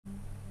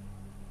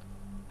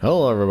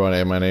Hello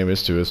everybody, my name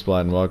is Tubasplat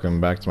and welcome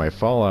back to my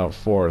Fallout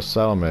 4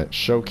 Settlement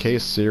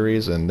Showcase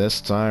series, and this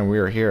time we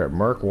are here at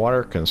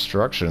Murkwater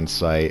construction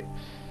site.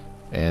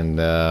 And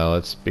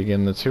let's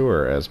begin the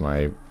tour as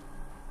my...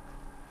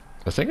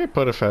 I think I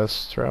put a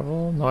fast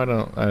travel? No, I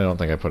don't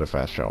think I put a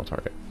fast travel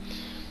target.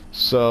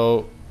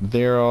 So,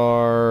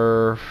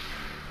 there's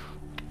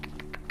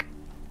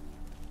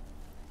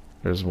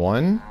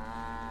one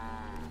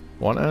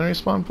enemy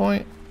spawn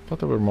point? I thought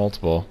there were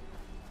multiple.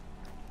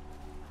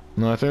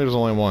 No, I think there's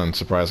only one,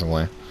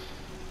 surprisingly.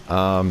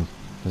 As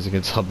you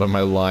can tell by my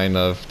line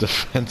of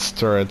defense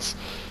turrets.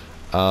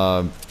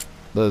 The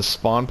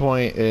spawn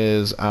point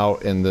is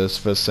out in this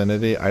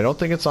vicinity. I don't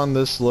think it's on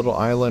this little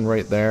island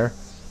right there.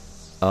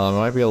 It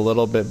might be a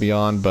little bit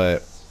beyond,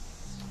 but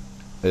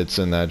it's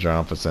in that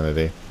general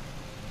vicinity.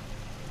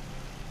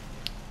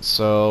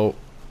 So,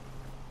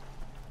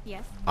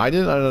 I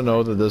didn't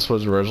know that this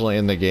was originally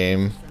in the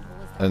game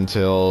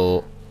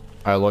until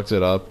I looked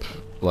it up.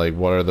 Like,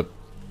 what are the...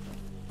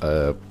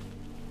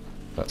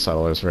 that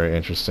settler is very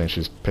interesting.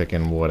 She's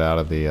picking wood out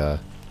of the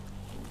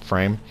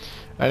frame.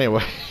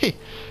 Anyway,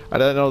 I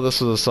didn't know this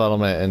was a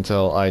settlement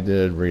until I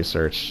did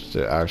research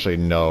to actually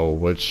know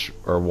which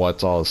or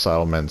what's all the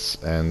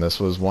settlements, and this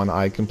was one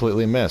I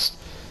completely missed.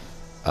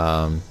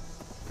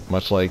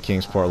 Much like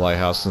Kingsport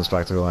Lighthouse and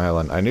Spectacle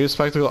Island. I knew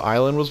Spectacle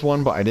Island was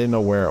one, but I didn't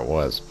know where it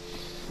was.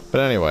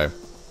 But anyway,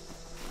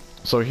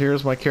 so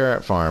here's my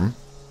carrot farm.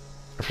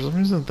 For some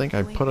reason I think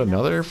I put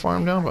another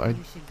farm down, but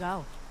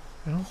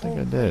I don't think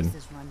I did.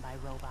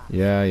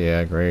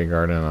 Yeah, Grey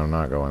Garden, I'm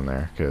not going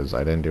there, because I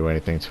didn't do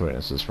anything to it,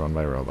 it's just run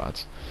by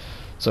robots.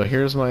 So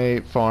here's my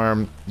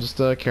farm, just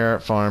a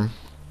carrot farm.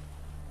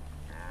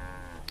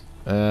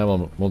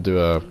 We'll do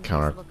a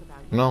counter...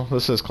 No,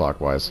 this is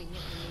clockwise.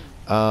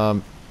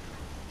 So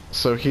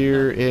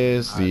here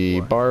is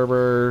the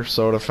barber,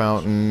 soda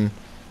fountain,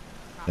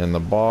 and the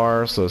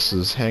bar. So this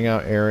is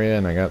hangout area,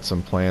 and I got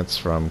some plants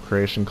from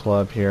Creation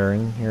Club here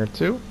and here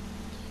too.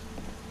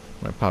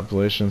 My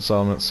population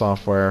settlement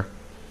software,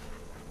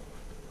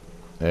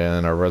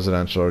 and our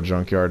residential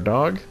junkyard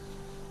dog.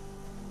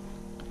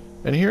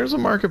 And here's a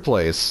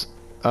marketplace.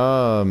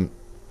 Yeah,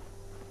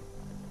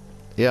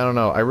 I don't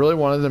know. I really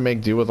wanted to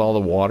make do with all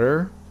the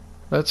water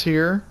that's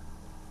here,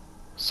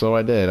 so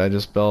I did. I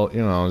just built,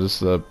 you know, just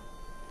the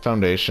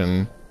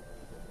foundation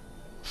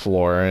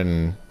floor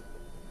and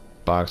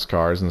box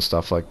cars and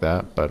stuff like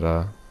that. But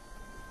yeah.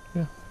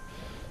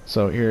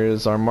 So here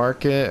is our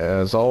market.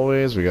 As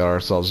always, we got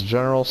ourselves a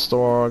general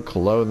store,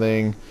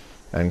 clothing,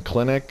 and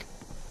clinic.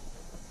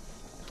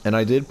 And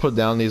I did put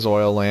down these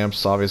oil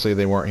lamps. Obviously,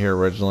 they weren't here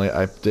originally.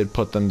 I did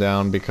put them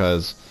down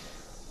because,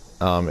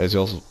 as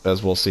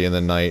we'll see in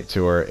the night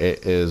tour,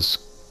 it is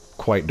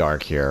quite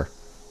dark here.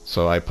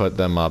 So I put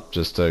them up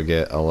just to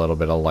get a little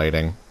bit of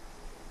lighting.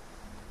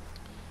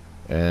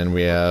 And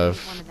we have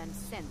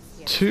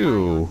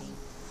two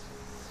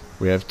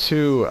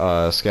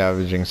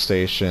scavenging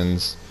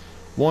stations,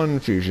 one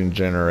fusion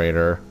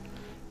generator,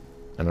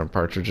 and a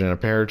partridge in a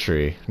pear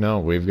tree. No,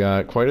 we've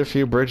got quite a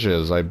few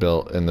bridges I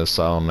built in this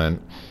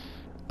settlement.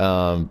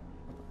 Yeah,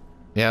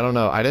 I don't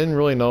know. I didn't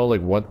really know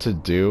like what to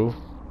do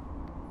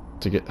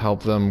to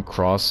help them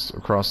cross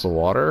the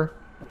water.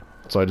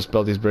 So I just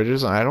built these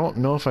bridges. I don't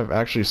know if I've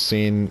actually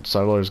seen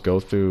settlers go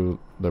through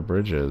the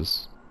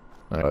bridges.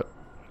 So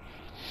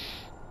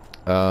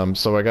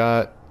I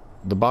got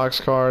the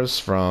boxcars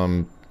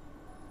from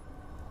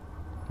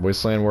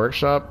Wasteland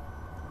Workshop,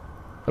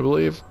 I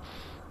believe.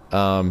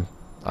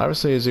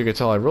 Obviously, as you can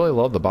tell, I really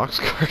love the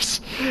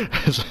boxcars.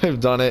 As I've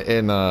done it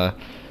in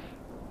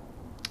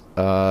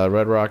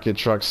Red Rocket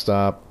Truck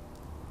Stop,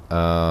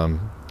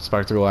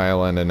 Spectacle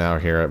Island, and now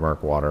here at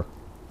Murkwater.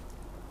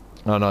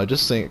 I don't know, I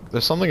just think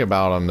there's something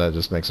about them that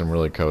just makes them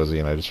really cozy,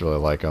 and I just really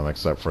like them,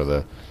 except for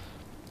the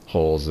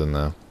holes in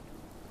the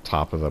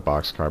top of the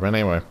boxcar. But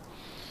anyway,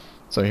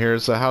 so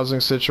here's the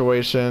housing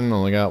situation.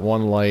 Only got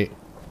one light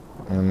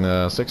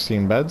and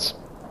 16 beds.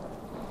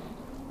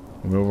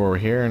 Move over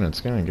here, and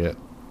it's gonna get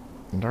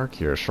dark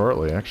here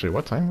shortly. Actually,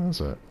 what time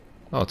is it?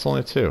 Oh, it's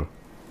only 2.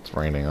 It's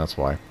raining, that's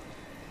why.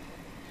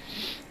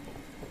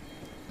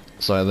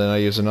 So then I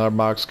use another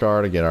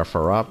boxcar to get our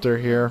Phoropter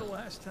here. The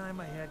last time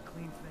I had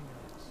clean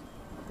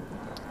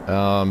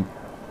fingernails.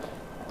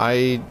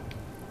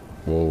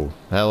 Whoa,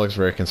 that looks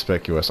very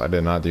conspicuous. I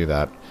did not do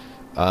that.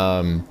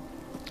 I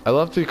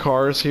left the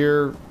cars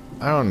here.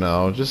 I don't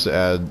know, just to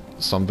add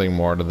something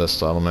more to this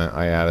settlement.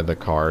 I added the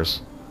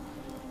cars.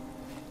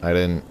 I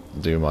didn't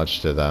do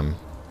much to them,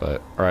 or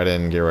I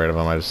didn't get rid of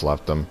them. I just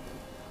left them.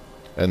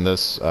 And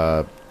this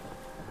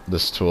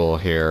this tool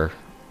here,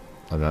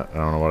 I don't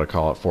know what to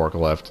call it.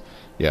 Forklift.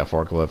 Yeah,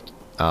 forklift.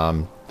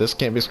 This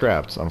can't be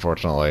scrapped,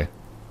 unfortunately.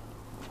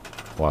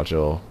 Watch, it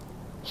will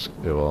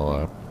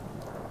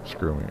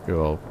screw me. It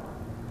will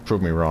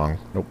prove me wrong.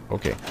 Nope.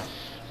 Okay.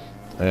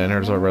 And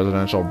here's our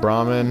residential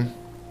Brahmin,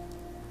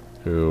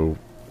 who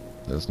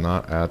is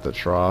not at the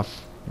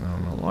trough. I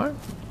don't know why.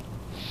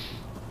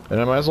 And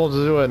I might as well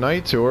just do a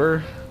night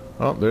tour.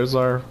 Oh, there's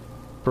our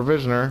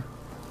provisioner.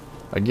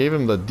 I gave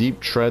him the deep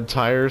tread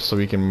tires so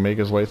he can make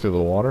his way through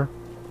the water.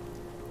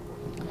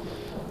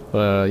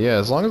 Yeah,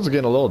 as long as it's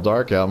getting a little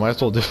dark out, might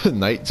as well do the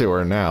night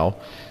tour now.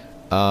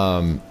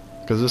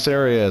 Because this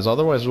area is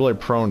otherwise really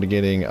prone to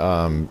getting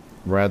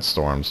rad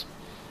storms.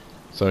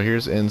 So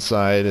here's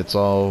inside. It's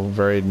all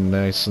very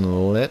nice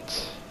and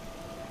lit.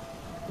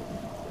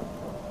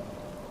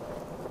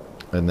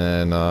 And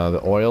then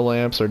the oil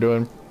lamps are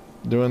doing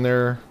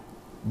their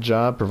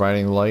job,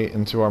 providing light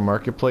into our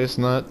marketplace.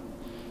 Not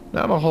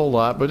a whole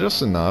lot, but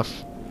just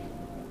enough.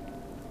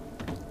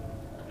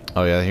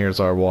 Oh yeah, here's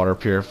our water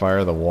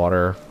purifier, the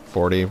water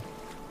 40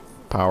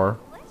 power.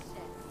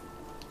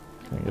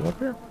 Can I get up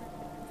here?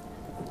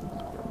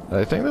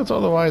 I think that's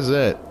otherwise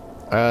it.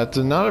 It's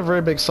not a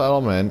very big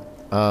settlement.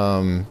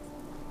 Yeah,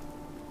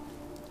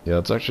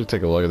 let's actually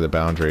take a look at the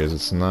boundaries.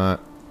 It's not...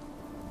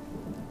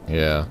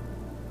 Yeah.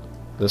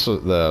 This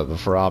was the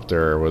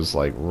Phoropter was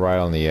like right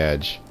on the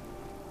edge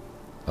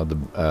of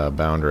the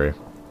boundary.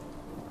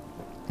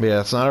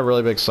 Yeah, it's not a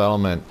really big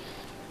settlement.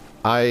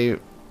 I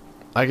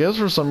guess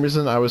for some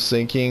reason I was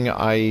thinking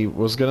I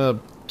was gonna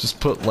just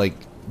put like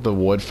the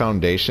wood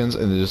foundations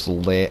and just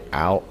lay it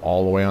out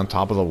all the way on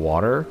top of the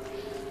water.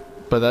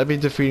 But that'd be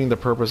defeating the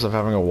purpose of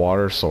having a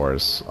water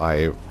source,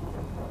 I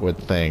would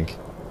think.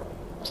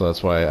 So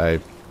that's why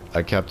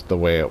I kept it the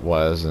way it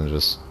was and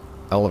just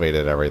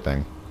elevated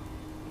everything.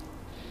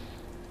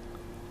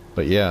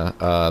 But yeah,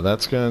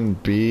 that's gonna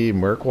be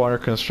Murkwater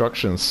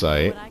construction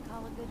site.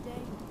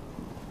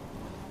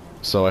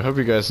 So I hope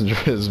you guys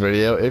enjoyed this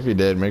video. If you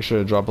did, make sure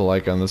to drop a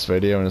like on this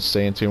video and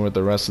stay in tune with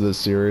the rest of this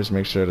series.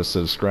 Make sure to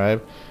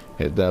subscribe,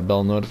 hit that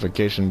bell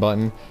notification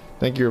button.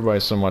 Thank you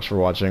everybody so much for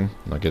watching,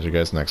 and I'll catch you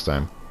guys next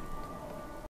time.